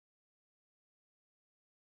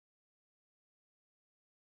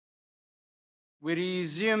We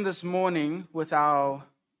resume this morning with our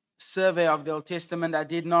survey of the Old Testament. I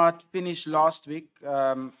did not finish last week,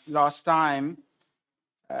 last time.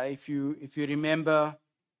 If you remember,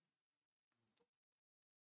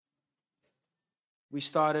 we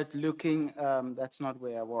started looking. That's not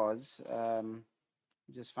where I was.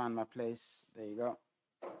 Just found my place. There you go.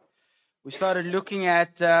 We started looking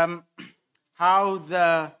at how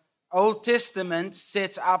the Old Testament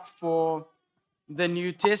sets up for the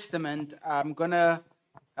New Testament. I'm gonna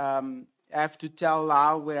have to tell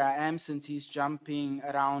Lau where I am since he's jumping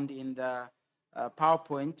around in the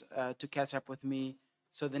PowerPoint to catch up with me.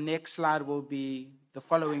 So the next slide will be the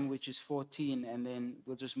following, which is 14, and then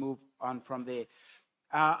we'll just move on from there.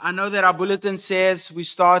 I know that our bulletin says we're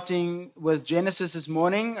starting with Genesis this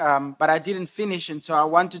morning, but I didn't finish, and so I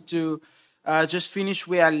wanted to just finish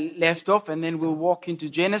where I left off, and then we'll walk into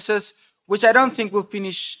Genesis, which I don't think we'll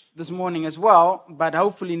finish this morning as well, but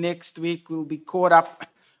hopefully next week we'll be caught up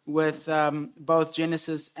with both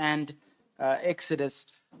Genesis and Exodus.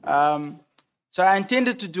 So I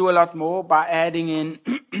intended to do a lot more by adding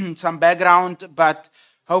in some background, but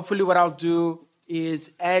hopefully what I'll do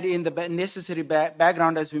is add in the necessary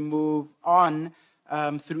background as we move on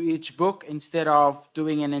through each book instead of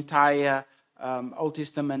doing an entire Old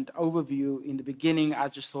Testament overview in the beginning. I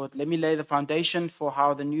just thought, let me lay the foundation for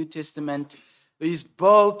how the New Testament is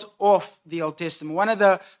built off the Old Testament. One of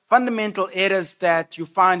the fundamental errors that you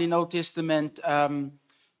find in Old Testament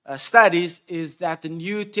studies is that the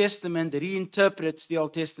New Testament reinterprets the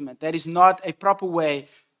Old Testament. That is not a proper way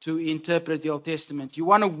to interpret the Old Testament. You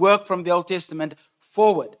want to work from the Old Testament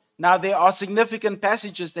forward. Now, there are significant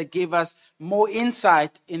passages that give us more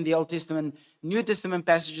insight in the Old Testament. New Testament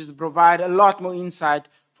passages that provide a lot more insight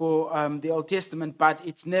for the Old Testament, but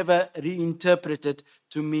it's never reinterpreted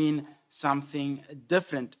to mean something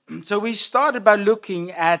different. So we started by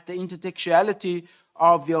looking at the intertextuality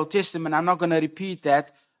of the Old Testament. I'm not going to repeat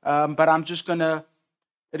that, but I'm just going to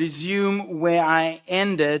resume where I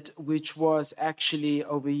ended, which was actually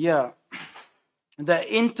over here.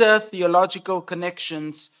 The inter-theological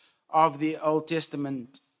connections of the Old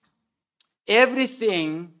Testament.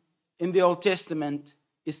 Everything in the Old Testament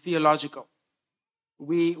is theological.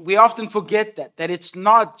 We often forget that it's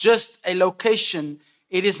not just a location,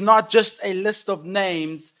 it is not just a list of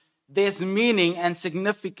names, there's meaning and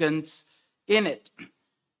significance in it.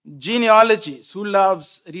 Genealogies, who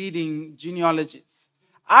loves reading genealogies?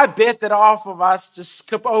 I bet that half of us just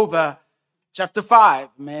skip over chapter 5.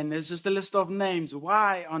 Man, it's just a list of names.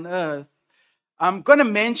 Why on earth? I'm going to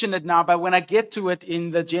mention it now, but when I get to it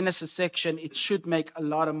in the Genesis section, it should make a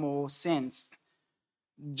lot more sense.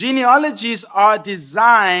 Genealogies are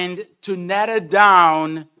designed to narrow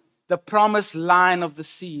down the promised line of the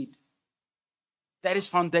seed. That is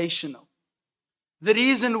foundational. The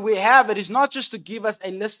reason we have it is not just to give us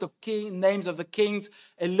a list of names of the kings,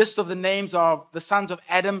 a list of the names of the sons of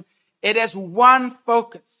Adam. It has one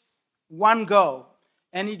focus, one goal,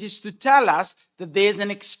 and it is to tell us that there's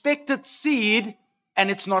an expected seed,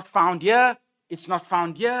 and it's not found here, it's not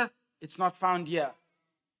found here, it's not found here.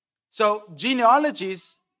 So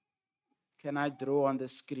genealogies, can I draw on the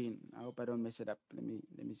screen? I hope I don't mess it up. Let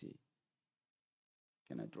me see.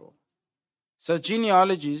 Can I draw? So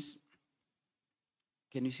genealogies.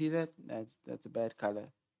 Can you see that? That's a bad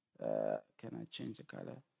color. Can I change the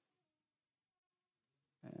color?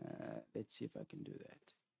 Let's see if I can do that.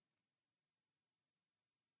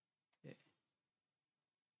 Yeah.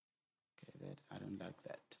 Okay, that I don't like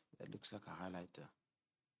that. That looks like a highlighter.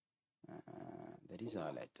 That is a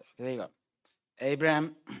highlighter. Okay, there you go.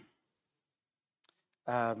 Abraham,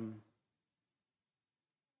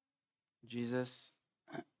 Jesus,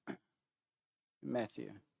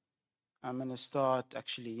 Matthew. I'm going to start,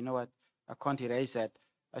 actually, you know what? I can't erase that.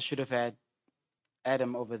 I should have had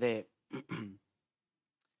Adam over there.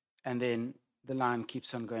 And then the line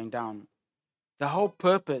keeps on going down. The whole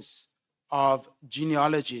purpose of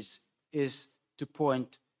genealogies is to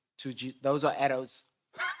point to those are arrows.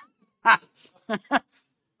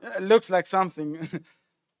 It looks like something.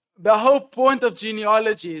 The whole point of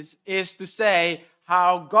genealogies is to say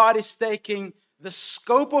how God is taking the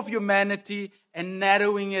scope of humanity and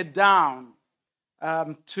narrowing it down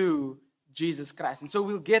to Jesus Christ. And so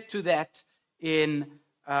we'll get to that in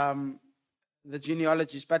the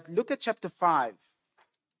genealogies. But look at chapter 5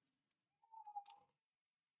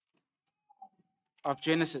 of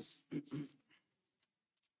Genesis.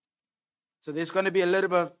 So there's going to be a little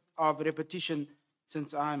bit of repetition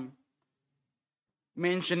since I'm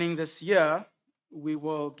mentioning this here. We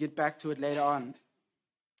will get back to it later on.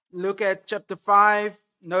 Look at chapter 5,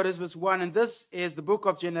 notice verse 1, and this is the book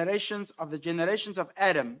of generations, of the generations of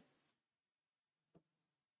Adam.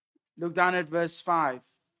 Look down at verse 5.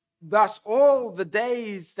 Thus all the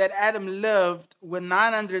days that Adam lived were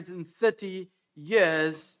 930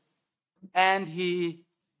 years, and he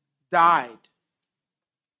died.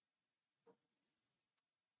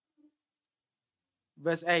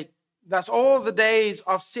 Verse 8. Thus all the days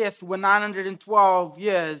of Seth were 912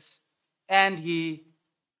 years, and he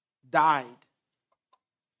died.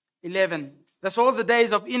 11. Thus all the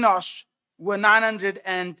days of Enosh were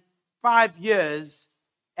 905 years,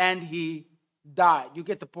 and he died. You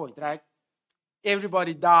get the point, right?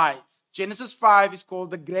 Everybody dies. Genesis 5 is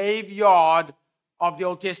called the graveyard of the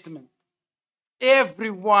Old Testament.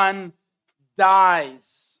 Everyone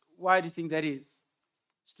dies. Why do you think that is?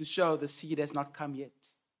 It's to show the seed has not come yet.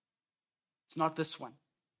 It's not this one.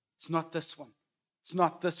 It's not this one. It's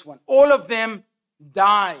not this one. All of them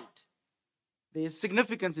died. There's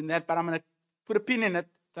significance in that, but I'm going to put a pin in it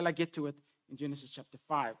till I get to it in Genesis chapter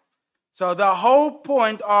 5. So the whole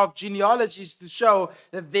point of genealogy is to show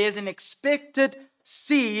that there's an expected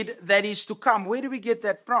seed that is to come. Where do we get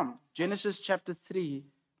that from? Genesis chapter 3,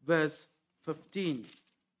 verse 15.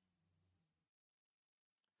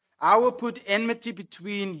 I will put enmity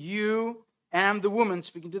between you and the woman,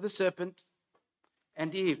 speaking to the serpent,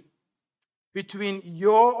 and Eve. Between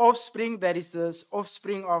your offspring, that is the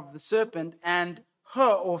offspring of the serpent, and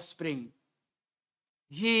her offspring.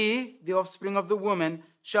 He, the offspring of the woman,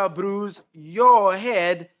 shall bruise your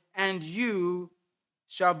head, and you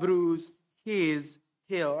shall bruise his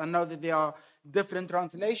heel. I know that there are different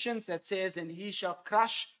translations that says, and he shall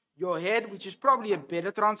crush your head, which is probably a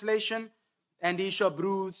better translation, and he shall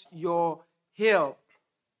bruise your heel.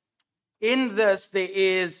 In this, there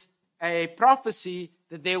is a prophecy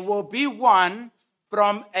that there will be one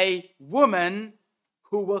from a woman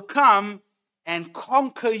who will come and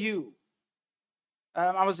conquer you.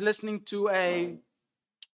 I was listening to a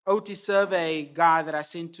OT survey guy that I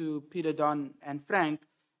sent to Peter, Don, and Frank.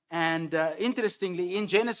 And interestingly, in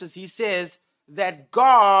Genesis, he says that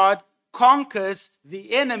God conquers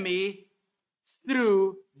the enemy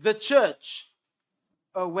through the church.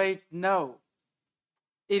 Oh, wait, no.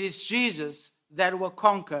 It is Jesus that will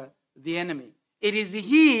conquer the enemy. It is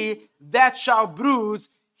he that shall bruise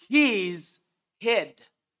his head,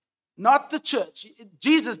 not the church.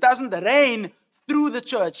 Jesus doesn't reign through the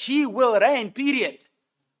church. He will reign, period.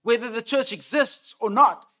 Whether the church exists or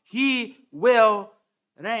not, he will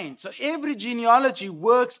reign. So every genealogy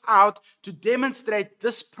works out to demonstrate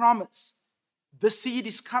this promise. The seed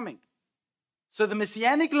is coming. So the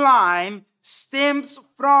messianic line stems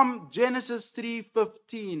from Genesis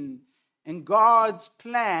 3:15, and God's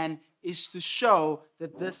plan is to show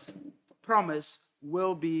that this promise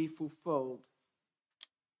will be fulfilled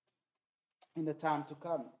in the time to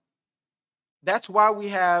come. That's why we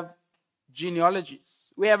have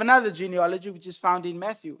genealogies. We have another genealogy which is found in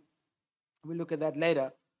Matthew. We'll look at that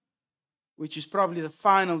later, which is probably the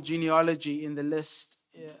final genealogy in the list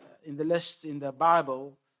in the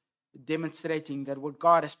Bible, demonstrating that what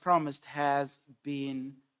God has promised has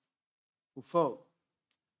been fulfilled.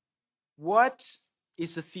 What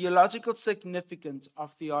is the theological significance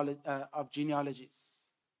of genealogies?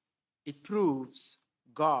 It proves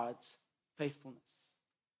God's faithfulness.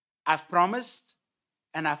 I've promised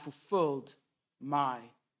and I've fulfilled my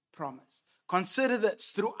promise. Consider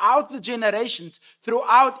this. Throughout the generations,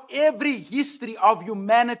 throughout every history of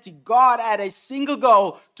humanity, God had a single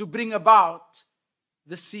goal to bring about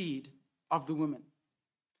the seed of the woman.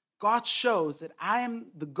 God shows that I am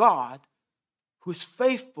the God who is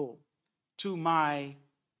faithful to my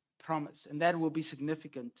promise. And that will be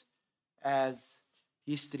significant as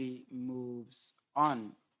history moves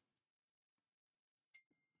on.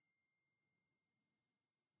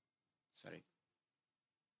 Sorry.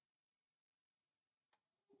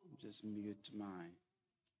 Just mute mine.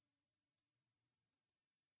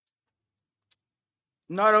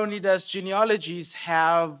 Not only does genealogies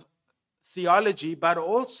have theology, but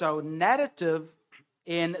also narrative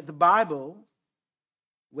in the Bible,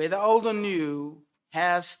 whether old or new,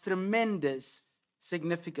 has tremendous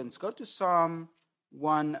significance. Go to Psalm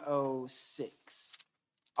 106.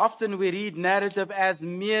 Often we read narrative as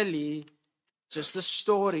merely just a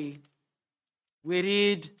story. We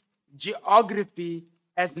read geography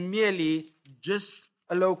as merely just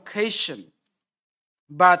a location.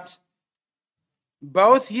 But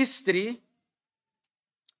both history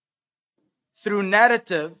through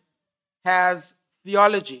narrative has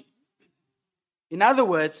theology. In other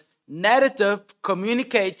words, narrative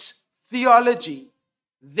communicates theology.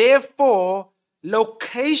 Therefore,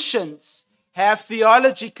 locations have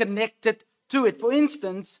theology connected to it. For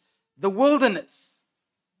instance, the wilderness.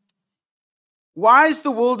 Why is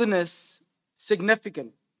the wilderness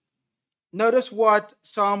significant? Notice what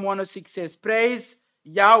Psalm 106 says. Praise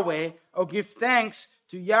Yahweh, or give thanks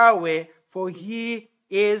to Yahweh, for he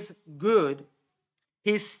is good.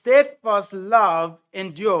 His steadfast love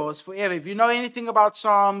endures forever. If you know anything about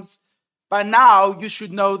Psalms, by now you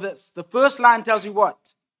should know this. The first line tells you what?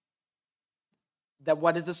 That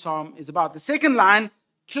what the psalm is about. The second line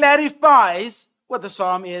clarifies what the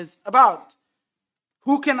psalm is about.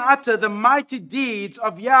 Who can utter the mighty deeds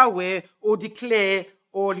of Yahweh or declare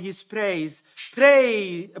all his praise?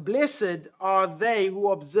 Blessed are they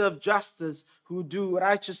who observe justice, who do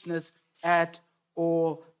righteousness at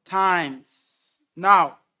all times.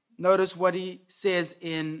 Now, notice what he says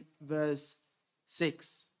in verse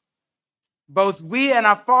 6. Both we and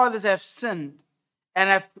our fathers have sinned and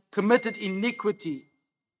have committed iniquity.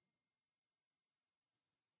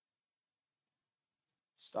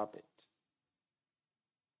 Stop it.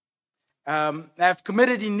 Have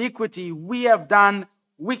committed iniquity. We have done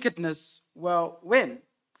wickedness. Well, when?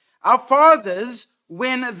 Our fathers,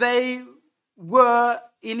 when they were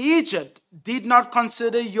in Egypt, did not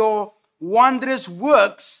consider your wondrous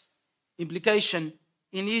works, implication,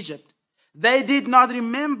 in Egypt. They did not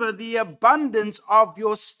remember the abundance of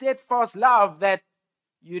your steadfast love that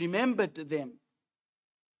you remembered them,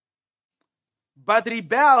 but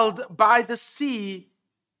rebelled by the sea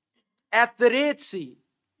at the Red Sea.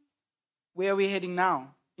 Where are we heading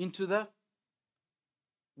now? Into the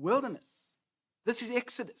wilderness. This is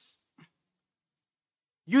Exodus.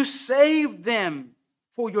 You saved them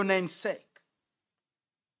for your name's sake,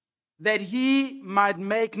 that he might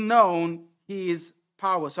make known his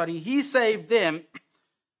power. He saved them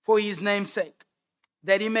for his name's sake,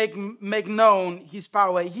 that he make known his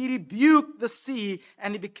power. He rebuked the sea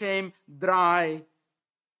and it became dry,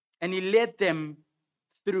 and he led them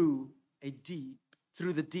through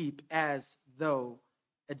the deep as though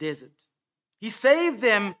a desert. He saved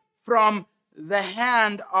them from the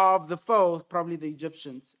hand of the foe, probably the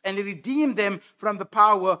Egyptians, and he redeemed them from the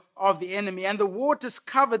power of the enemy. And the waters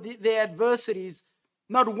covered their adversaries.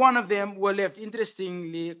 Not one of them were left.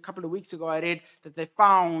 Interestingly, a couple of weeks ago, I read that they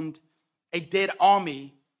found a dead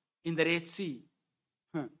army in the Red Sea.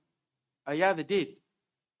 Oh yeah, they did,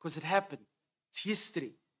 because it happened. It's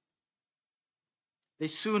history. They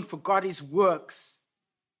soon forgot his works,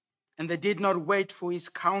 and they did not wait for his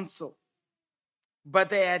counsel.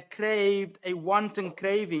 But they had craved a wanton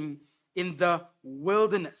craving in the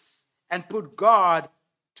wilderness and put God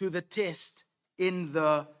to the test in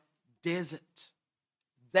the desert.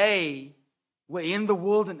 They were in the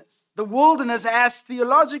wilderness. The wilderness has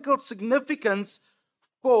theological significance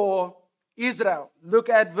for Israel. Look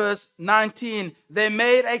at verse 19. They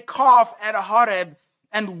made a calf at Horeb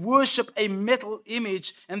and worship a metal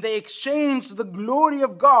image, and they exchanged the glory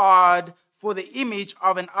of God for the image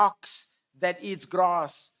of an ox that eats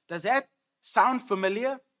grass. Does that sound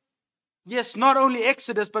familiar? Yes, not only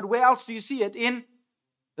Exodus, but where else do you see it? In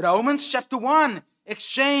Romans chapter 1.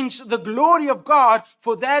 Exchange the glory of God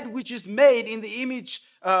for that which is made in the image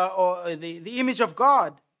or the image of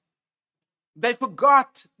God. They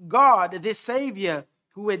forgot God, their Savior,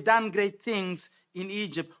 who had done great things in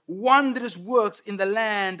Egypt, wondrous works in the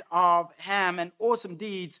land of Ham, and awesome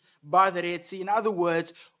deeds by the Red Sea. In other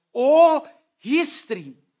words, all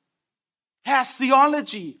history has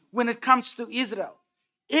theology when it comes to Israel.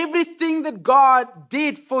 Everything that God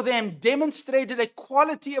did for them demonstrated a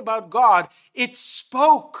quality about God. It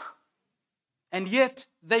spoke, and yet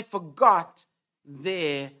they forgot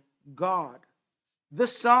their God.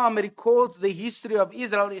 This psalm records the history of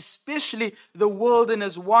Israel, especially the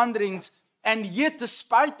wilderness wanderings. And yet,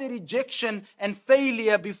 despite their rejection and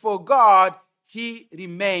failure before God, he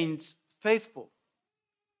remains faithful.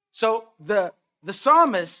 So the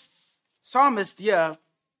psalmist here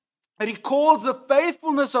recalls the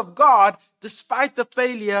faithfulness of God despite the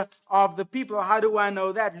failure of the people. How do I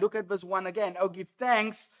know that? Look at verse 1 again. Oh, give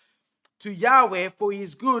thanks to Yahweh, for he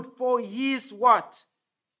is good, for his what?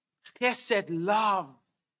 Chesed, love.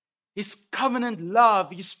 His covenant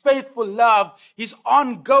love, his faithful love, his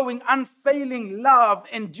ongoing, unfailing love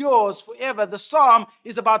endures forever. The psalm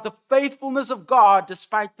is about the faithfulness of God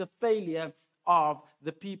despite the failure of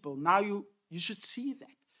the people. Now you should see that.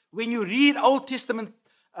 When you read Old Testament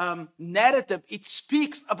narrative, it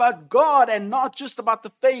speaks about God and not just about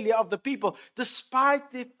the failure of the people.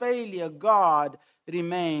 Despite their failure, God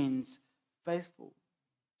remains faithful.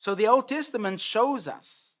 So the Old Testament shows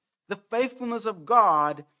us the faithfulness of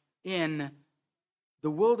God in the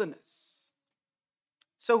wilderness.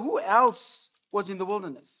 So who else was in the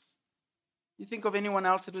wilderness? You think of anyone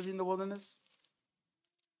else that was in the wilderness?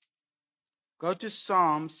 Go to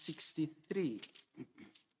Psalm 63.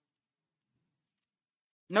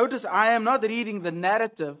 Notice I am not reading the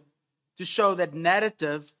narrative to show that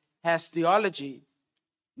narrative has theology.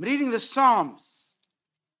 I'm reading the Psalms,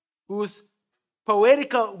 which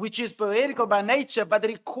is poetical by nature, but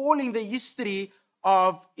recalling the history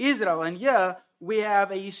of Israel. And here we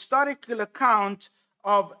have a historical account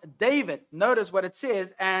of David. Notice what it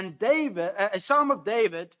says. And David, a Psalm of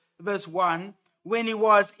David, verse 1, when he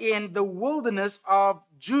was in the wilderness of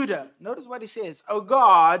Judah. Notice what he says. O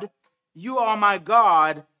God, you are my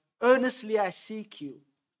God. Earnestly I seek you.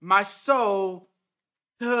 My soul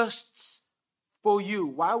thirsts for you.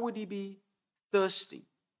 Why would he be thirsty?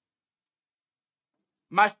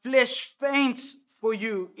 My flesh faints for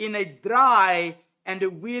you in a dry and a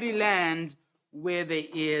weary land where there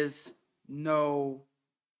is no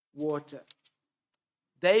water.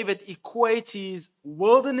 David equates his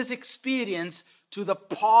wilderness experience to the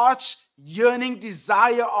parched, yearning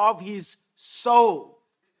desire of his soul.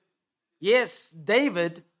 Yes,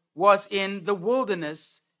 David was in the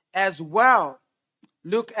wilderness as well.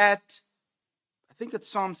 Look at, I think it's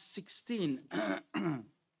Psalm 16. I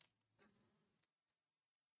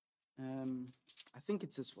think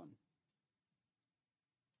it's this one.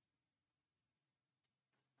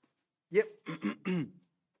 Yep.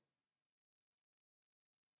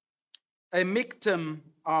 A miktam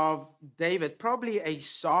of David, probably a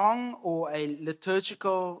song or a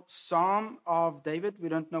liturgical psalm of David. We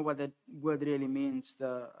don't know what that word really means,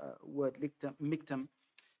 the word miktam.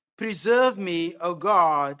 Preserve me, O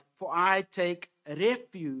God, for I take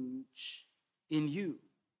refuge in you.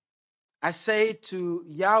 I say to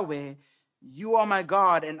Yahweh, you are my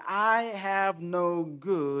God, and I have no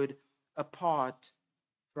good apart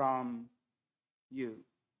from you.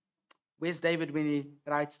 Where's David when he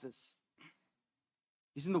writes this?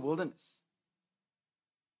 He's in the wilderness.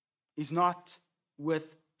 He's not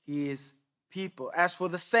with his people. As for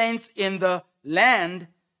the saints in the land,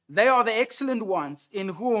 they are the excellent ones, in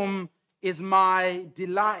whom is my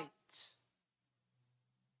delight.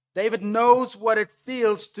 David knows what it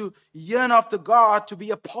feels to yearn after God, to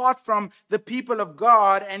be apart from the people of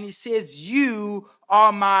God, and he says, you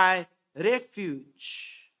are my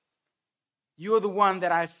refuge. You are the one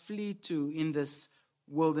that I flee to in this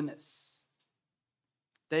wilderness.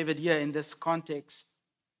 David here in this context,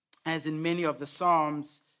 as in many of the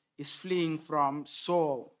Psalms, is fleeing from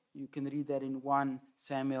Saul. You can read that in 1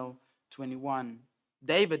 Samuel 21.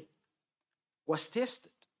 David was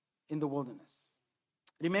tested in the wilderness.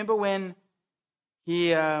 Remember when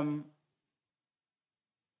he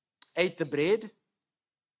ate the bread?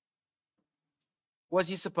 Was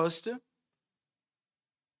he supposed to?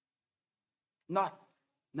 Not.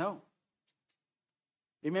 No.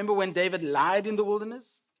 Remember when David lied in the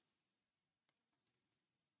wilderness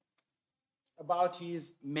about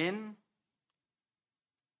his men?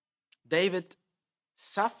 David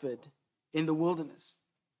suffered in the wilderness.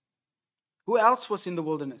 Who else was in the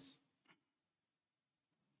wilderness?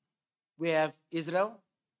 We have Israel,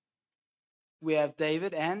 we have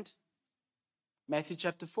David, and Matthew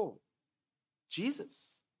chapter 4.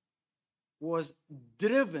 Jesus was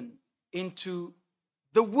driven into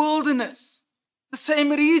the wilderness, the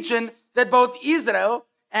same region that both Israel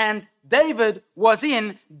and David was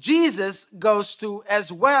in. Jesus goes to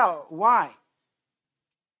as well. Why?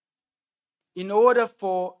 In order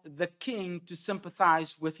for the king to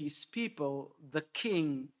sympathize with his people, the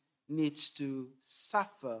king needs to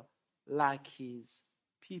suffer like his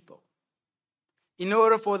people. In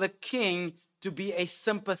order for the king to be a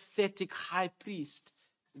sympathetic high priest,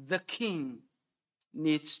 the king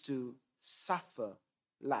needs to suffer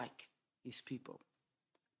like his people.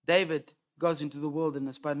 David goes into the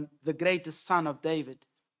wilderness, but the greatest son of David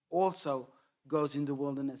also goes into the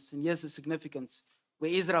wilderness. And here's the significance.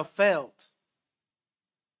 Where Israel failed,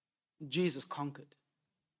 Jesus conquered.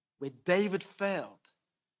 Where David failed,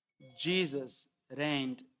 Jesus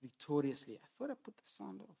reigned victoriously. I thought I put the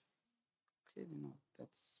sound off. Clearly not.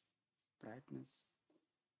 That's brightness.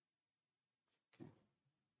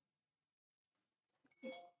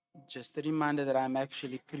 Okay. Just a reminder that I'm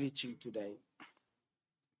actually preaching today.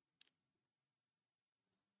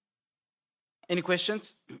 Any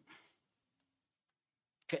questions?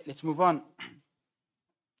 Okay, let's move on.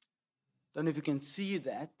 Don't know if you can see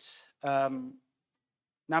that.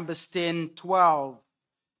 Numbers 10, 12.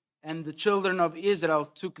 And the children of Israel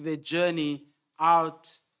took their journey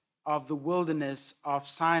out of the wilderness of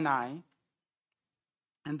Sinai,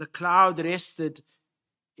 and the cloud rested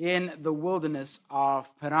in the wilderness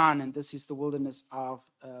of Paran. And this is the wilderness of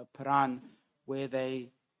Paran where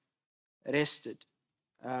they rested.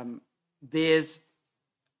 There's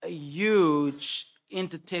a huge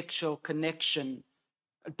intertextual connection.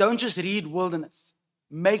 Don't just read wilderness.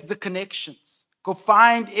 make the connections. Go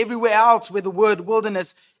find everywhere else where the word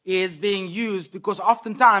wilderness is being used, because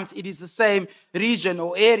oftentimes it is the same region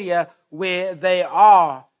or area where they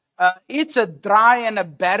are. It's a dry and a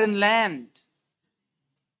barren land.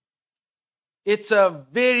 It's a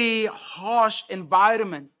very harsh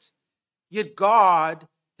environment. Yet God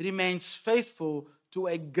remains faithful to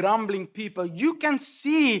a grumbling people. You can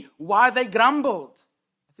see why they grumbled.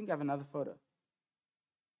 I think I have another photo.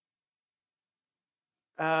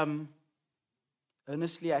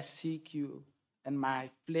 Earnestly I seek you, and my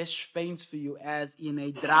flesh faints for you as in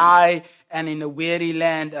a dry and in a weary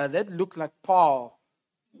land. That looked like Paul.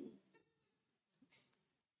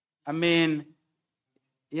 I mean,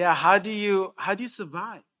 yeah, how do you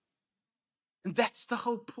survive? And that's the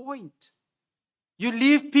whole point. You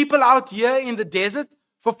leave people out here in the desert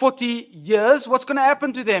for 40 years, what's going to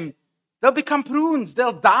happen to them? They'll become prunes.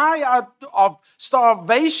 They'll die out of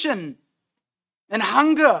starvation and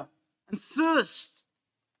hunger and thirst.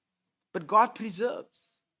 But God preserves.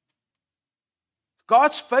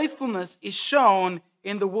 God's faithfulness is shown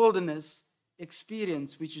in the wilderness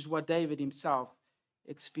experience, which is what David himself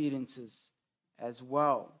experiences as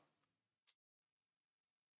well.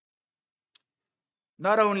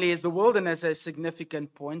 Not only is the wilderness a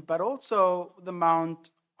significant point, but also the Mount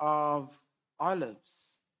of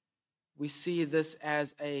Olives. We see this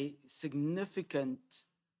as a significant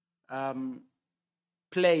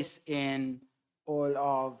place in all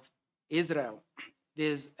of Israel.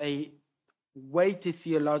 There's a weighty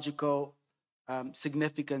theological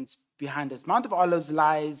significance behind this. Mount of Olives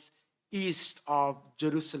lies east of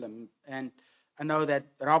Jerusalem. And I know that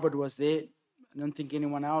Robert was there. I don't think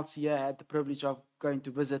anyone else here had the privilege of going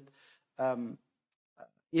to visit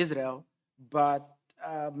Israel. But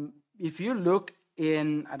if you look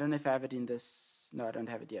in, I don't know if I have it in this. No, I don't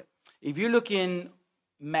have it yet. If you look in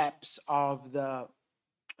maps of the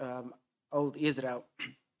old Israel,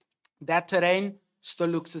 that terrain still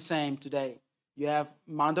looks the same today. You have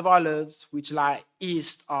Mount of Olives, which lie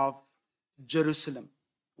east of Jerusalem.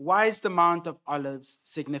 Why is the Mount of Olives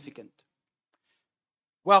significant?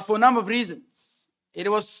 Well, for a number of reasons. It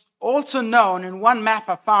was also known, in one map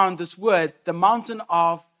I found this word, the mountain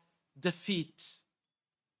of defeat.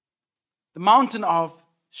 The mountain of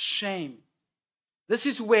shame. This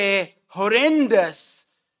is where horrendous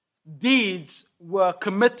deeds were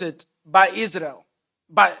committed by Israel,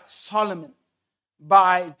 by Solomon,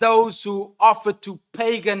 by those who offered to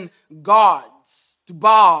pagan gods, to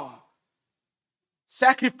Baal.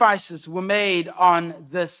 Sacrifices were made on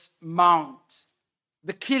this mount.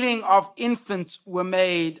 The killing of infants were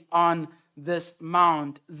made on this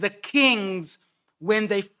mount. The kings, when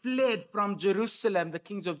they fled from Jerusalem, the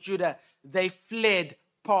kings of Judah, they fled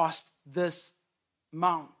past this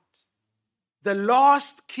mount. The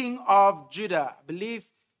last king of Judah, I believe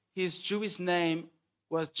his Jewish name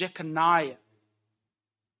was Jeconiah,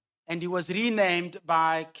 and he was renamed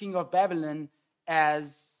by king of Babylon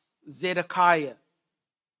as Zedekiah.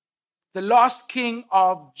 The last king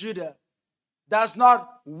of Judah does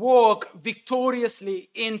not walk victoriously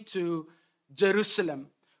into Jerusalem.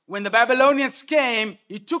 When the Babylonians came,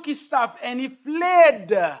 he took his stuff and he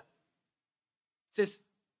fled. It says,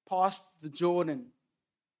 past the Jordan.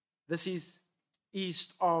 This is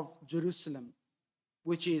east of Jerusalem,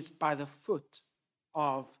 which is by the foot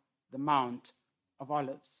of the Mount of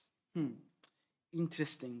Olives.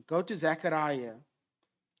 Interesting. Go to Zechariah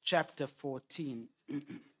chapter 14.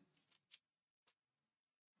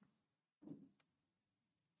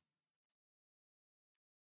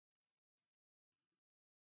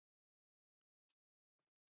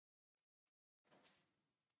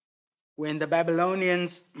 When the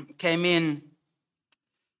Babylonians came in,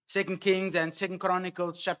 2 Kings and 2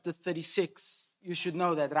 Chronicles chapter 36, you should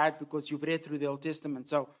know that, right? Because you've read through the Old Testament.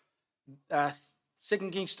 So 2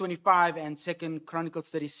 Kings 25 and 2 Chronicles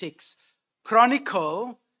 36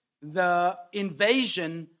 chronicle the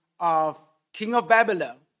invasion of King of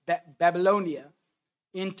Babylonia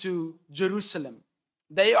into Jerusalem.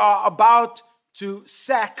 They are about to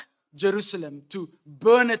sack Jerusalem, to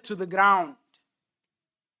burn it to the ground.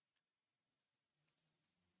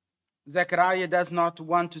 Zechariah does not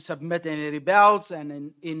want to submit and he rebels,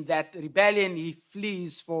 and in that rebellion he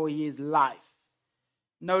flees for his life.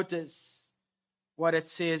 Notice what it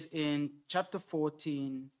says in chapter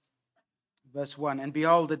 14, verse 1. And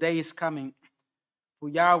behold, the day is coming for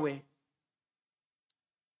Yahweh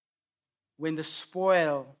when the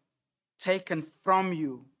spoil taken from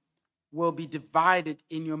you will be divided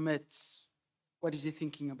in your midst. What is he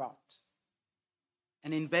thinking about?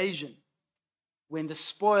 An invasion. When the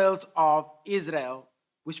spoils of Israel,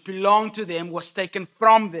 which belonged to them, was taken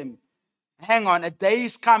from them. hang on, a day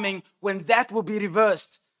is coming when that will be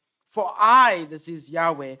reversed. For I, this is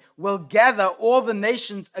Yahweh, will gather all the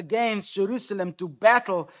nations against Jerusalem to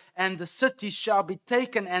battle, and the city shall be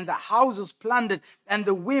taken, and the houses plundered, and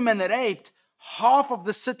the women raped. Half of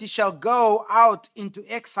the city shall go out into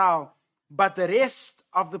exile, but the rest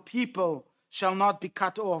of the people shall not be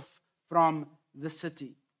cut off from the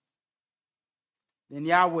city. Then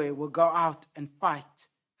Yahweh will go out and fight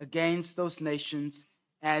against those nations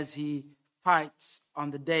as he fights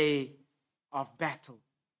on the day of battle.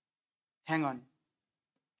 Hang on.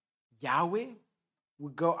 Yahweh will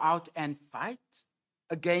go out and fight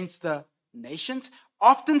against the nations.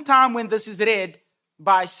 Oftentimes when this is read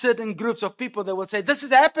by certain groups of people, they will say, this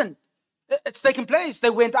has happened. It's taken place. They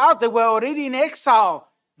went out. They were already in exile.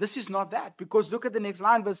 This is not that, because look at the next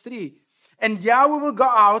line, verse 3. And Yahweh will go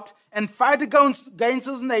out and fight against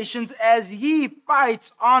those nations as he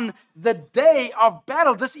fights on the day of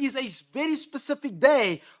battle. This is a very specific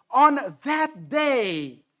day. On that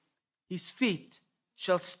day, his feet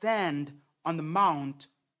shall stand on the Mount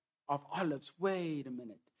of Olives. Wait a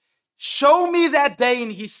minute. Show me that day in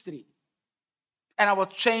history, and I will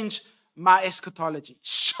change my eschatology.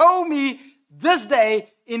 Show me this day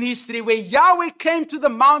in history where Yahweh came to the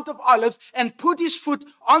Mount of Olives and put his foot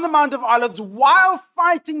on the Mount of Olives while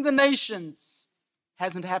fighting the nations.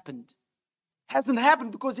 Hasn't happened. Hasn't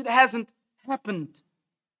happened because it hasn't happened.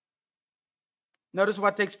 Notice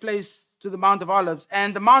what takes place to the Mount of Olives.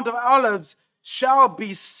 And the Mount of Olives shall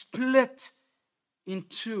be split in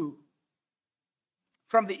two,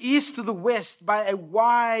 from the east to the west by a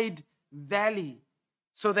wide valley,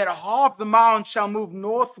 so that half the mount shall move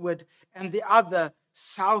northward and the other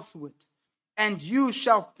southward. And you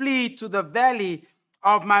shall flee to the valley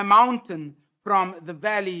of my mountain, from the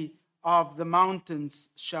valley of the mountains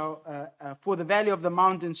for the valley of the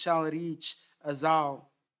mountains shall reach Azal.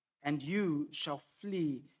 And you shall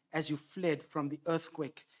flee as you fled from the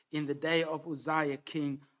earthquake in the day of Uzziah,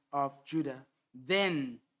 king of Judah.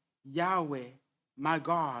 Then Yahweh, my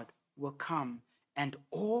God, will come, and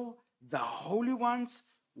all the holy ones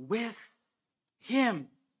with him.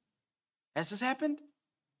 Has this happened?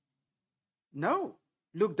 No.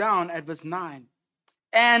 Look down at verse 9.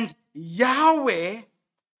 And Yahweh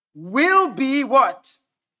will be what?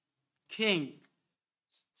 King.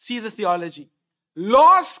 See the theology.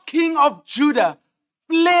 Lost king of Judah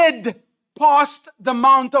fled past the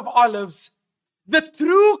Mount of Olives. The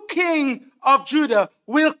true king of Judah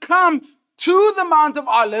will come to the Mount of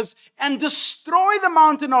Olives and destroy the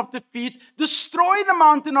mountain of defeat, destroy the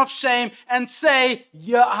mountain of shame, and say,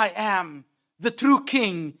 here I am. The true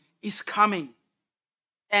king is coming.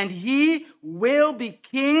 And he will be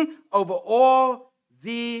king over all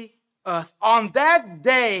the earth. On that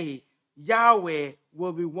day, Yahweh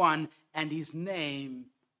will be one, and his name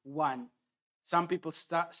one. Some people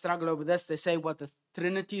struggle over this. They say, the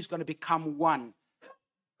Trinity is going to become one.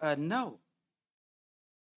 No.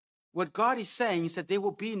 What God is saying is that there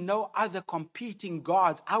will be no other competing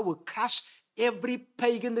gods. I will crush every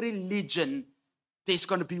pagan religion. There's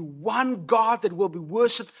going to be one God that will be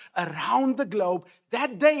worshipped around the globe.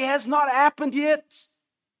 That day has not happened yet.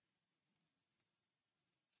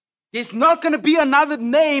 There's not going to be another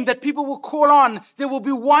name that people will call on. There will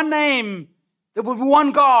be one name. There will be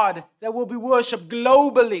one God that will be worshipped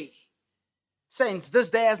globally. Saints, this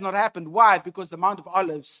day has not happened. Why? Because the Mount of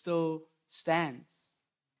Olives still stands.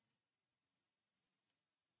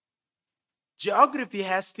 Geography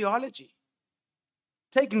has theology.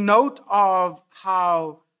 Take note of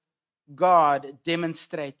how God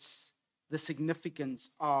demonstrates the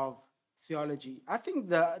significance of theology. I think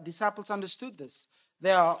the disciples understood this.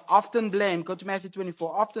 They are often blamed, go to Matthew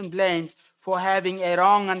 24, often blamed for having a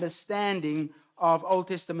wrong understanding of Old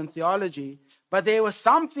Testament theology. But there was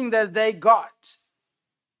something that they got.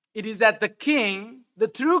 It is that the king, the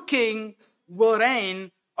true king, will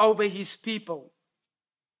reign over his people.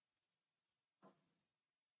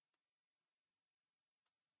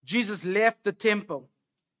 Jesus left the temple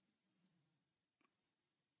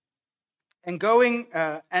and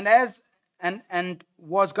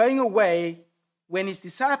was going away when his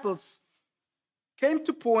disciples came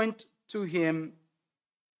to point to him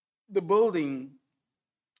the building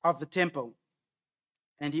of the temple.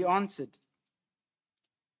 And he answered,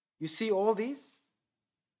 you see all these?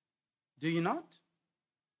 Do you not?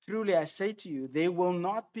 Truly I say to you, there will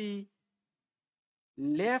not be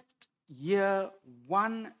left here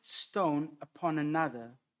one stone upon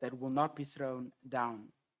another that will not be thrown down.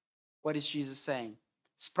 What is Jesus saying?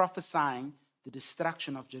 He's prophesying the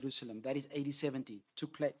destruction of Jerusalem. That is AD 70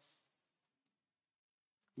 took place.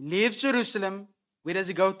 He leaves Jerusalem. Where does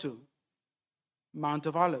he go to? Mount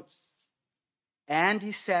of Olives. and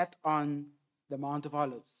he sat on the Mount of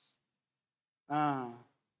Olives.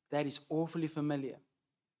 That is awfully familiar.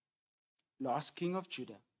 Last king of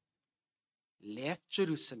Judah left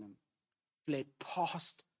Jerusalem, fled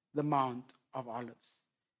past the Mount of Olives.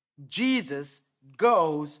 Jesus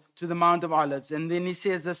goes to the Mount of Olives, and then he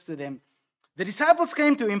says this to them. The disciples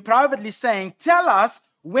came to him privately saying, "Tell us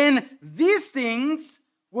when these things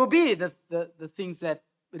will be," the things that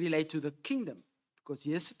relate to the kingdom. Because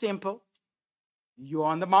here's the temple. You're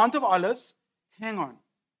on the Mount of Olives. Hang on.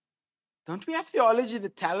 Don't we have theology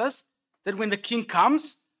that tell us that when the king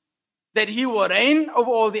comes, that he will reign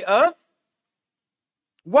over all the earth?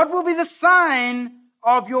 What will be the sign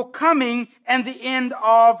of your coming and the end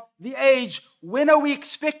of the age? When are we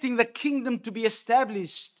expecting the kingdom to be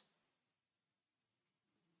established?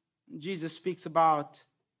 Jesus speaks about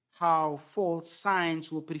how false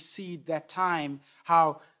signs will precede that time,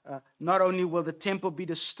 how not only will the temple be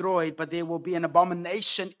destroyed, but there will be an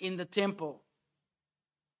abomination in the temple.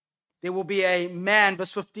 There will be a man,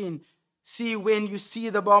 verse 15, "See, when you see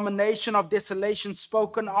the abomination of desolation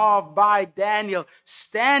spoken of by Daniel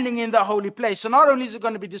standing in the holy place." So not only is it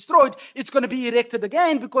going to be destroyed, it's going to be erected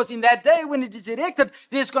again, because in that day when it is erected,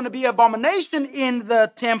 there's going to be abomination in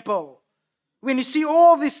the temple. When you see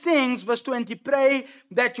all these things, verse 20, "Pray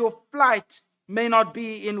that your flight may not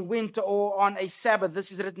be in winter or on a Sabbath."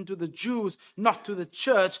 This is written to the Jews, not to the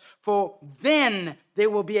church. "For then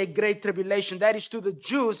there will be a great tribulation." That is to the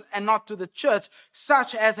Jews and not to the church,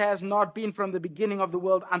 "such as has not been from the beginning of the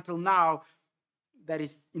world until now." That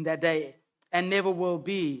is in that day, "and never will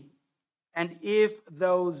be. And if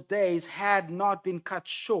those days had not been cut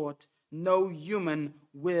short, no human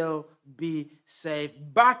will be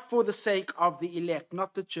saved. But for the sake of the elect,"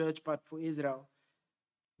 not the church, but for Israel,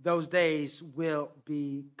 "those days will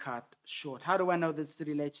be cut short." How do I know this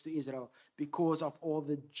relates to Israel? Because of all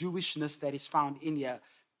the Jewishness that is found in here.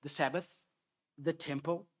 The Sabbath, the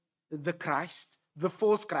temple, the Christ, the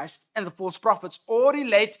false Christ, and the false prophets all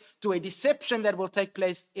relate to a deception that will take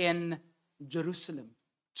place in Jerusalem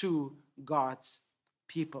to God's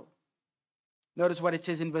people. Notice what it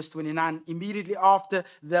says in verse 29. "Immediately after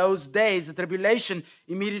those days," the tribulation,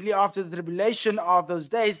 "immediately after the tribulation of those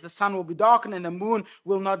days, the sun will be darkened and the moon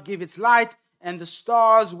will not give its light, and the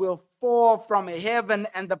stars will fall from heaven,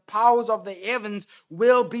 and the powers of the heavens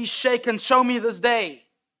will be shaken." Show me this day.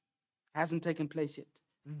 Hasn't taken place yet.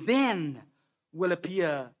 "Then will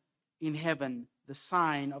appear in heaven the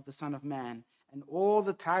sign of the Son of Man, and all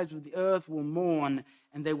the tribes of the earth will mourn,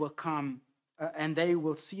 and they will come. And they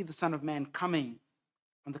will see the Son of Man coming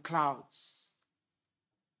on the clouds,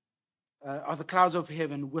 of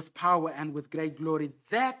heaven, with power and with great glory."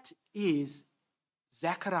 That is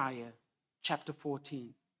Zechariah chapter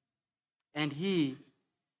 14. "And he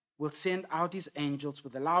will send out his angels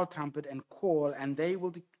with a loud trumpet and call, and they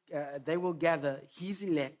will gather his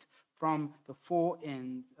elect from the four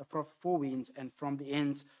winds and from the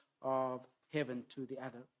ends of heaven to the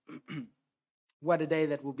other." What a day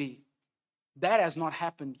that will be. That has not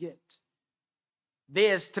happened yet.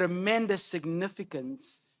 There's tremendous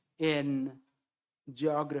significance in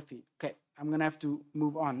geography. Okay, I'm going to have to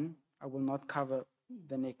move on. I will not cover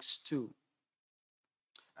the next two.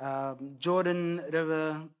 Jordan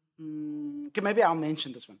River. Okay, maybe I'll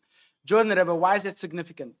mention this one. Jordan River, why is it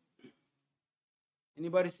significant?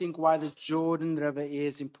 Anybody think why the Jordan River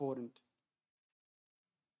is important?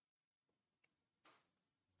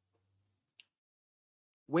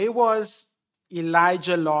 Where was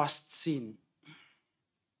Elijah last seen?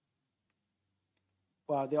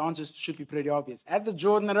 Well, the answer should be pretty obvious. At the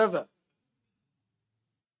Jordan River.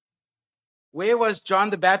 Where was John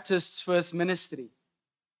the Baptist's first ministry?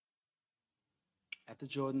 At the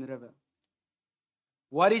Jordan River.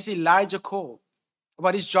 What is Elijah called?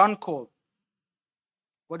 What is John called?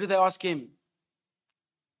 What do they ask him?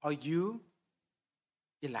 "Are you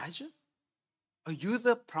Elijah? Are you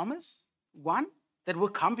the promised one that will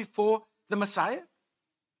come before the Messiah?"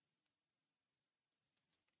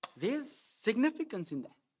 There's significance in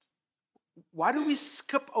that. Why do we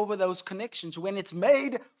skip over those connections when it's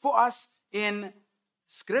made for us in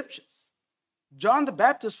scriptures? John the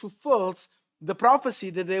Baptist fulfills the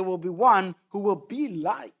prophecy that there will be one who will be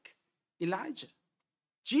like Elijah.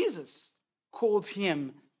 Jesus calls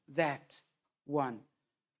him that one.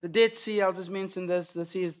 The Dead Sea, I'll just mention this. The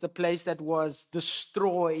sea is the place that was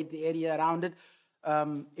destroyed, the area around it,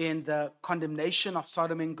 in the condemnation of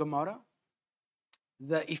Sodom and Gomorrah.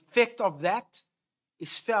 The effect of that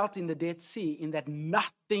is felt in the Dead Sea, in that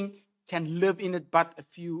nothing can live in it but a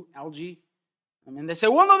few algae. I mean, they say,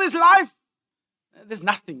 well, no, there's life. There's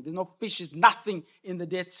nothing. There's no fish. There's nothing in the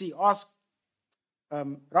Dead Sea. Ask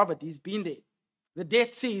Robert. He's been there. The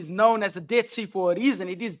Dead Sea is known as the Dead Sea for a reason.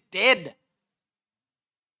 It is dead.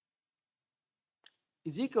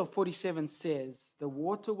 Ezekiel 47 says, the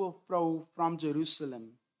water will flow from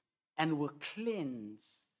Jerusalem and will cleanse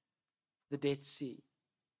the Dead Sea.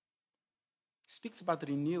 It speaks about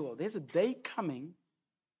renewal. There's a day coming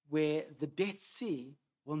where the Dead Sea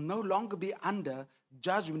will no longer be under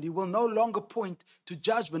judgment. It will no longer point to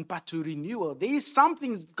judgment, but to renewal. There is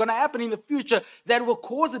something that's going to happen in the future that will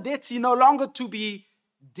cause the Dead Sea no longer to be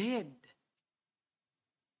dead.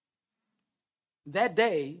 That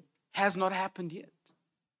day has not happened yet.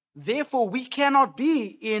 Therefore, we cannot be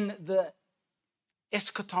in the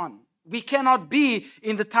eschaton. We cannot be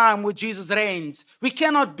in the time where Jesus reigns. We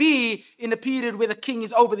cannot be in a period where the king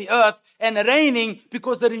is over the earth and reigning,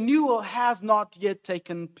 because the renewal has not yet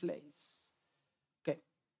taken place. Okay,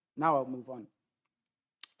 now I'll move on.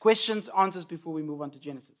 Questions, answers before we move on to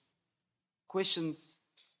Genesis. Questions,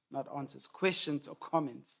 not answers. Questions or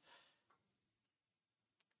comments.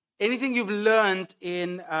 Anything you've learned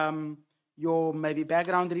in your maybe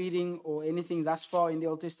background reading or anything thus far in the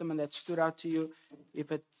Old Testament that stood out to you?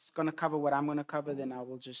 If it's going to cover what I'm going to cover, then I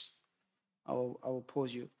will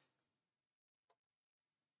pause you.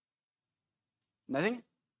 Nothing?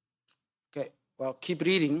 Okay, well, keep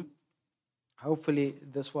reading. Hopefully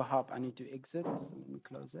this will help. I need to exit. So let me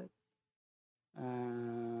close that.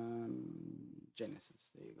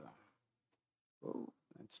 Genesis, there you go. Oh,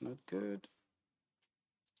 that's not good.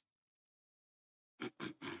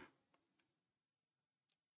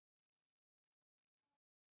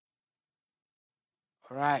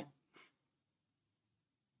 All right.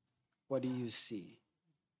 What do you see?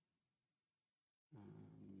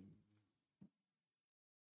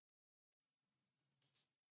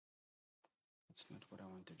 That's not what I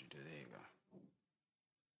wanted to do. There you go.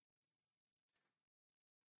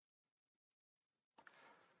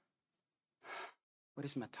 What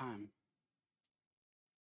is my time?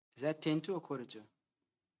 Is that 10 to or quarter to?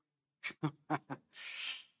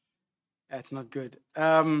 That's not good.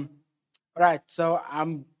 All right, so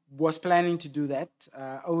I was planning to do that.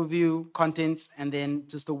 Overview, contents, and then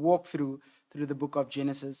just a walkthrough through the book of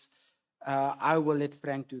Genesis. I will let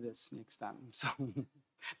Frank do this next time. So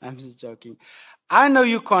I'm just joking. I know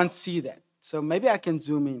you can't see that, so maybe I can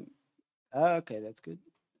zoom in. Okay, that's good.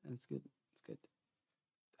 That's good. That's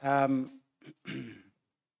good.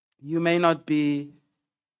 You may not be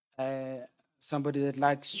somebody that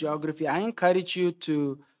likes geography. I encourage you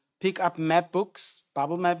to pick up map books,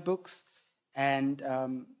 Bible map books, and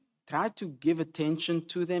try to give attention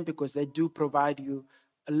to them, because they do provide you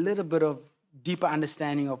a little bit of deeper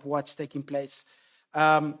understanding of what's taking place.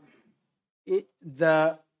 Okay,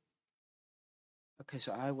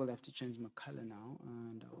 so I will have to change my color now,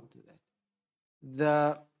 and I will do that.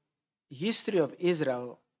 The history of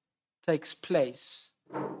Israel takes place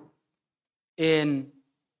in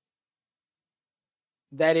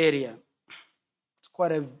that area. It's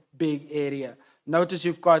quite a big area. Notice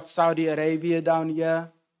you've got Saudi Arabia down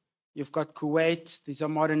here. You've got Kuwait. These are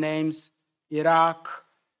modern names. Iraq.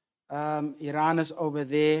 Iran is over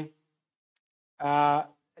there.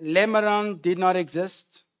 Lebanon did not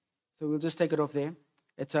exist, so we'll just take it off there.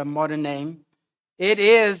 It's a modern name. It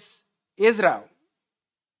is Israel.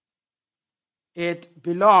 It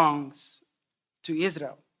belongs to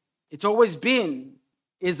Israel. It's always been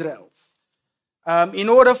Israel's. In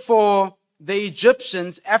order for the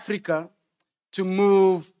Egyptians, Africa, to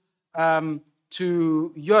move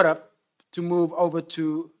to Europe, to move over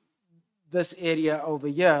to this area over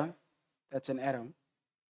here, that's an Aram,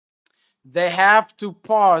 they have to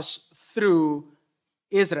pass through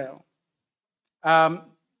Israel.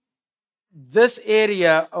 This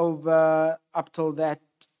area over up till that,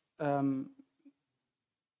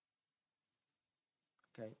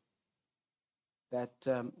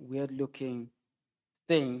 weird-looking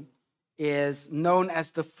thing is known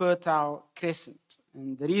as the Fertile Crescent.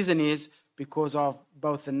 And the reason is because of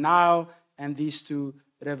both the Nile and these two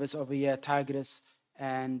rivers over here, Tigris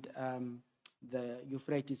and the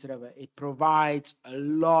Euphrates River. It provides a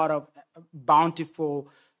lot of bountiful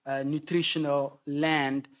nutritional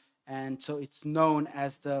land, and so it's known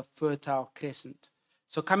as the Fertile Crescent.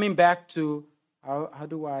 So coming back to, how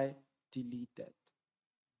do I delete that?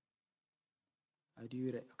 How do you,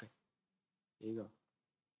 okay, there you go.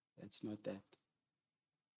 That's not that.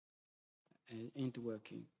 It ain't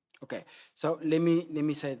working. Okay, so let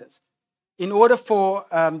me say this. In order for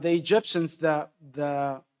the Egyptians, the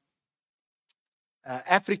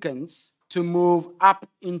Africans, to move up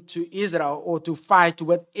into Israel or to fight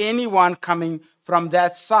with anyone coming from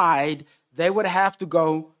that side, they would have to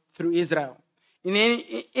go through Israel.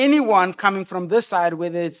 anyone coming from this side,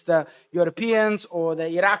 whether it's the Europeans or the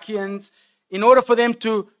Iraqians, in order for them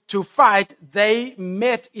to fight, they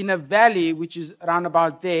met in a valley which is around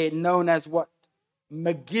about there, known as what?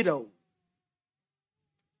 Megiddo.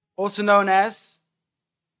 Also known as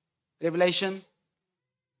Revelation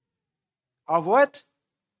of what?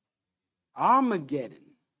 Armageddon.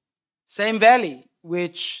 Same valley,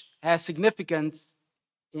 which has significance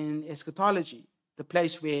in eschatology, the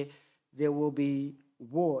place where there will be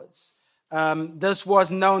wars. This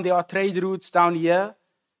was known. There are trade routes down here,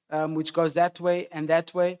 which goes that way, and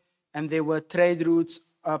there were trade routes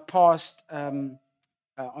past on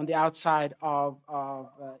the outside of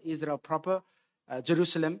Israel proper,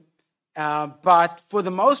 Jerusalem. But for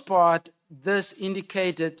the most part, this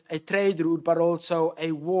indicated a trade route, but also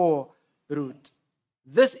a war route.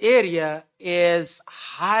 This area is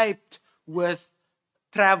hyped with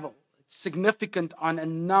travel. It's significant on a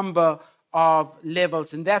number of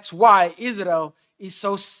levels, and that's why Israel is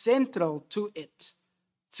so central to it.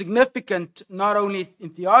 Significant not only in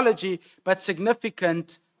theology, but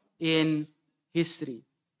significant in history.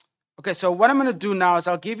 Okay, so what I'm going to do now is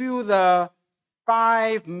I'll give you the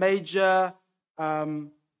 5 major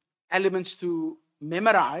elements to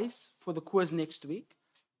memorize for the quiz next week,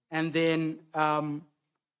 and then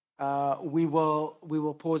we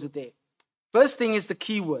will pause it there. First thing is the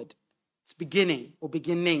keyword. It's beginning or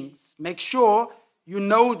beginnings. Make sure you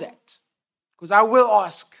know that, because I will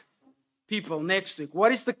ask people next week,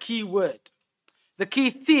 what is the key word? The key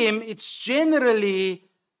theme, it's generally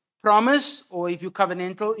promise, or if you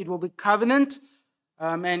covenantal, it will be covenant.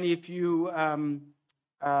 And if you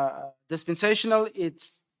dispensational,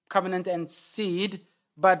 it's covenant and seed.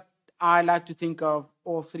 But I like to think of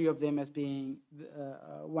all 3 of them as being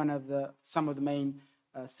some of the main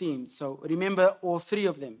themes. So remember all 3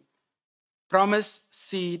 of them: promise,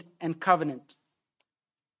 seed, and covenant.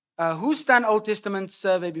 Who's done Old Testament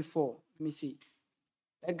survey before? Let me see.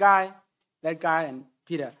 That guy, and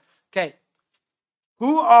Peter. Okay.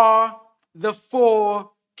 Who are the 4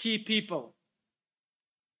 key people?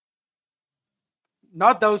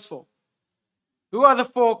 Not those 4. Who are the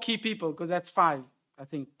 4 key people? Because that's 5. I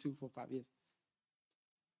think 2, 4, 5 years.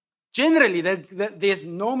 Generally, there's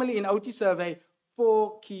normally in OT survey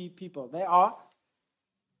 4 key people. They are.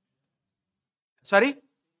 Sorry?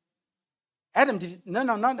 Adam. No,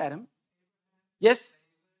 not Adam. Yes?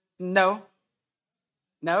 No.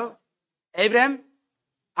 Abraham,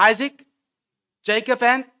 Isaac, Jacob,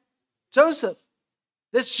 and Joseph.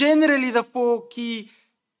 That's generally the 4 key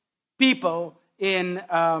people in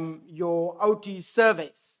your OT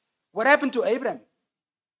surveys. What happened to Abraham?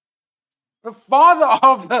 The father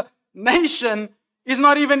of the nation is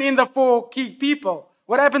not even in the 4 key people.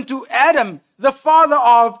 What happened to Adam? The father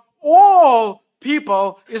of all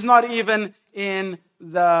people is not even in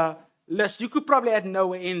the list. You could probably add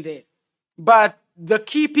Noah in there. But the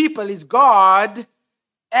key people is God,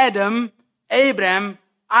 Adam, Abraham,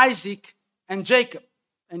 Isaac, and Jacob.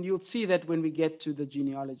 And you'll see that when we get to the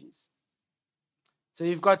genealogies. So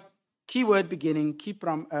you've got keyword beginning,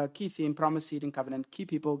 key theme, promise, seed, and covenant, key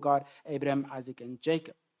people, God, Abraham, Isaac, and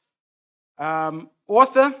Jacob.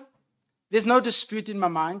 Author, there's no dispute in my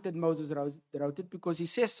mind that Moses wrote it, because he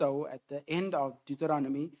says so at the end of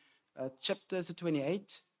Deuteronomy, chapter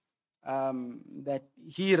 28, that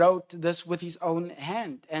he wrote this with his own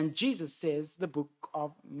hand. And Jesus says the book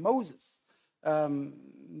of Moses,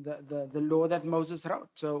 the law that Moses wrote.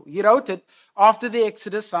 So he wrote it after the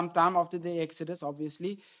Exodus, sometime after the Exodus,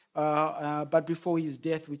 obviously, but before his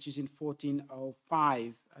death, which is in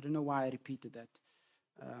 1405. I don't know why I repeated that.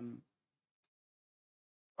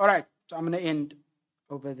 All right, so I'm going to end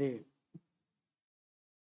over there.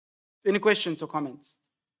 Any questions or comments?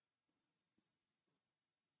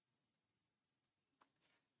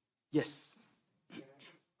 Yes.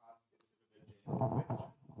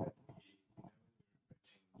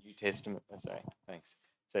 New Testament. Sorry, thanks.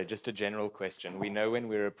 So just a general question. We know when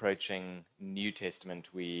we're approaching New Testament,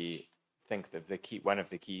 we think that one of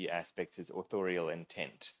the key aspects is authorial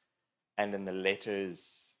intent. And in the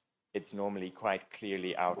letters, it's normally quite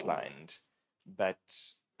clearly outlined. But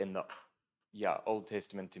in the Old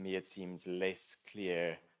Testament, to me, it seems less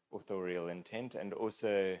clear authorial intent. And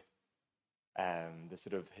also the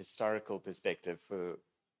sort of historical perspective for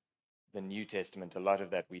the New Testament, a lot of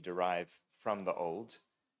that we derive from the Old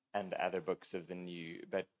and the other books of the New.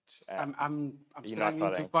 But I'm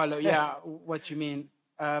struggling to follow. Yeah, what you mean.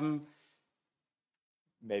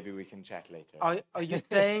 Maybe we can chat later. Are you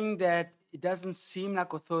saying that it doesn't seem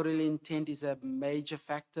like authorial intent is a major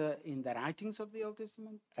factor in the writings of the Old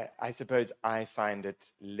Testament? I suppose I find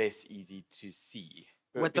it less easy to see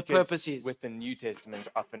But what the because purpose is. with the New Testament,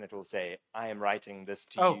 often it will say, I am writing this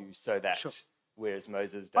to Oh, you so that, sure. whereas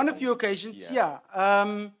Moses doesn't. On a few occasions, Yeah.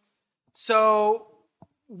 yeah. So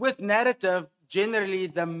with narrative, generally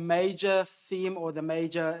the major theme or the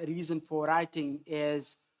major reason for writing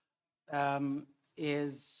is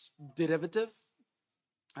derivative.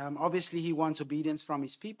 Obviously, he wants obedience from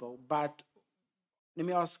his people, but let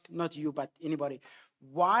me ask, not you, but anybody,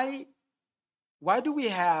 why do we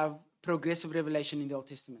have progressive revelation in the Old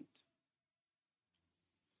Testament?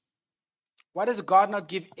 Why does God not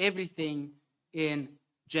give everything in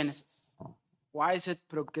Genesis? Why is it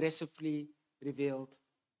progressively revealed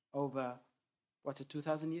over,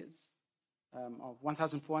 2,000 years? Of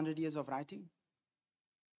 1,400 years of writing?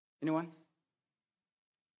 Anyone?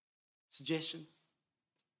 Suggestions?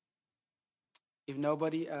 If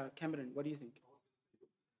nobody, Cameron, what do you think?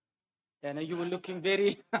 Yeah, no, you were looking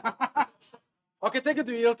very... Okay, take it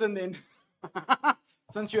to Hilton then.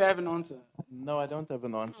 Since you have an answer. No, I don't have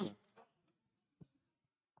an answer.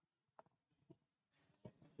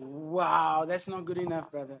 Wow, that's not good enough,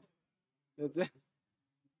 brother. That's it.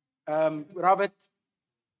 Robert,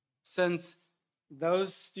 since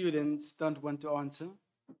those students don't want to answer,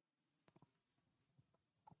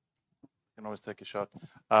 You can always take a shot.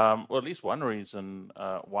 Well, at least one reason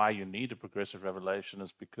why you need a progressive revelation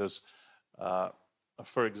is because,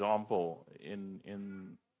 for example, in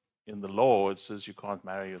the law it says you can't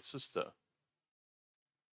marry your sister.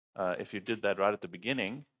 If you did that right at the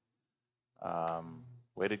beginning,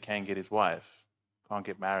 where did Cain get his wife? Can't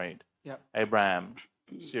get married. yeah, Abraham,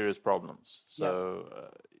 serious problems. So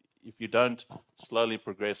if you don't slowly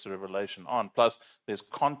progress the revelation on, plus there's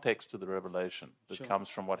context to the revelation that Sure. comes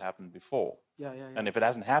from what happened before. yeah. And if it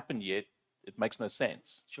hasn't happened yet, it makes no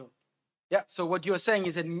sense. Sure. Yeah, so what you're saying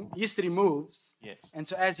is that history moves. Yes. And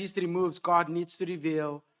so as history moves, God needs to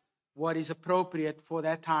reveal what is appropriate for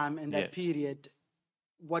that time and that Yes. period,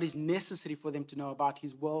 what is necessary for them to know about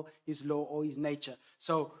his will, his law, or his nature.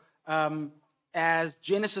 So as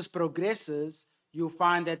Genesis progresses, you'll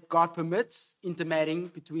find that God permits intermarrying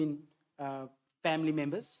between family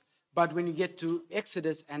members. But when you get to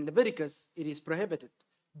Exodus and Leviticus, it is prohibited.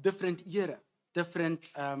 Different era, different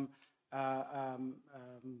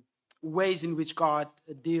ways in which God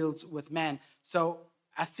deals with man. So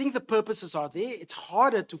I think the purposes are there. It's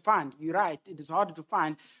harder to find. You're right. It is harder to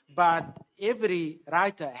find. But every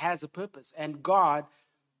writer has a purpose, and God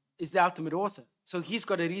is the ultimate author. So he's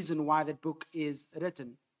got a reason why that book is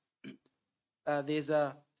written. There's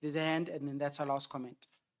a hand, and then that's our last comment.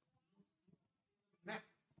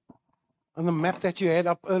 On the map that you had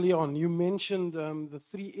up earlier on, you mentioned the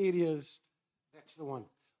 3 areas. That's the one.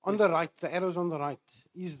 On the right, the arrows on the right.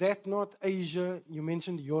 Is that not Asia? You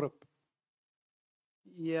mentioned Europe.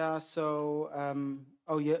 Yeah, so,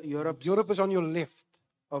 Europe. Europe is on your left.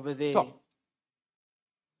 Over there. Top.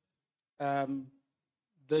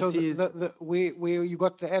 This So is, where you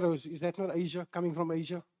got the arrows, is that not Asia, coming from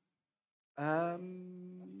Asia?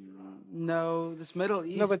 no, this Middle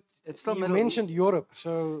East. No, but it's still you Middle mentioned East. Europe,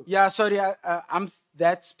 so Yeah, sorry.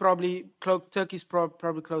 That's probably Turkey's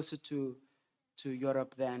probably closer to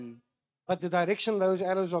Europe than. but the direction those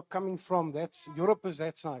arrows are coming from, that's Europe is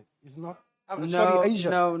that side. Is not No, sorry, Asia.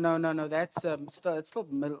 no. That's still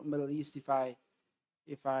Middle East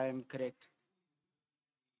if I'm correct.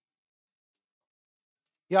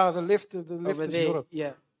 Yeah, the left Over is there, Europe.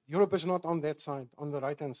 yeah. Europe is not on that side, on the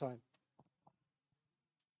right-hand side.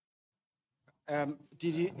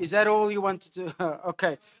 Is that all you wanted to?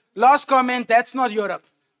 Okay. Last comment. That's not Europe.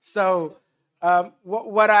 So,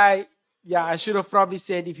 I should have probably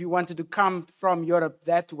said if you wanted to come from Europe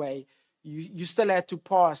that way, you still had to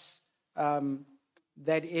pass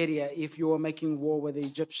that area if you were making war with the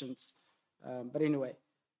Egyptians. But anyway,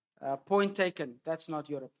 point taken. That's not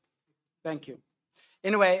Europe. Thank you.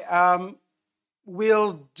 Anyway,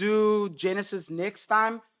 we'll do Genesis next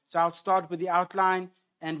time. So I'll start with the outline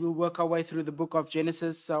and we'll work our way through the book of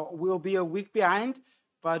Genesis. So we'll be a week behind,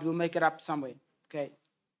 but we'll make it up some way. Okay.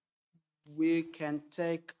 We can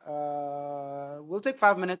take, we'll take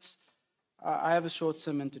 5 minutes. I have a short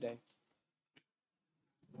sermon today.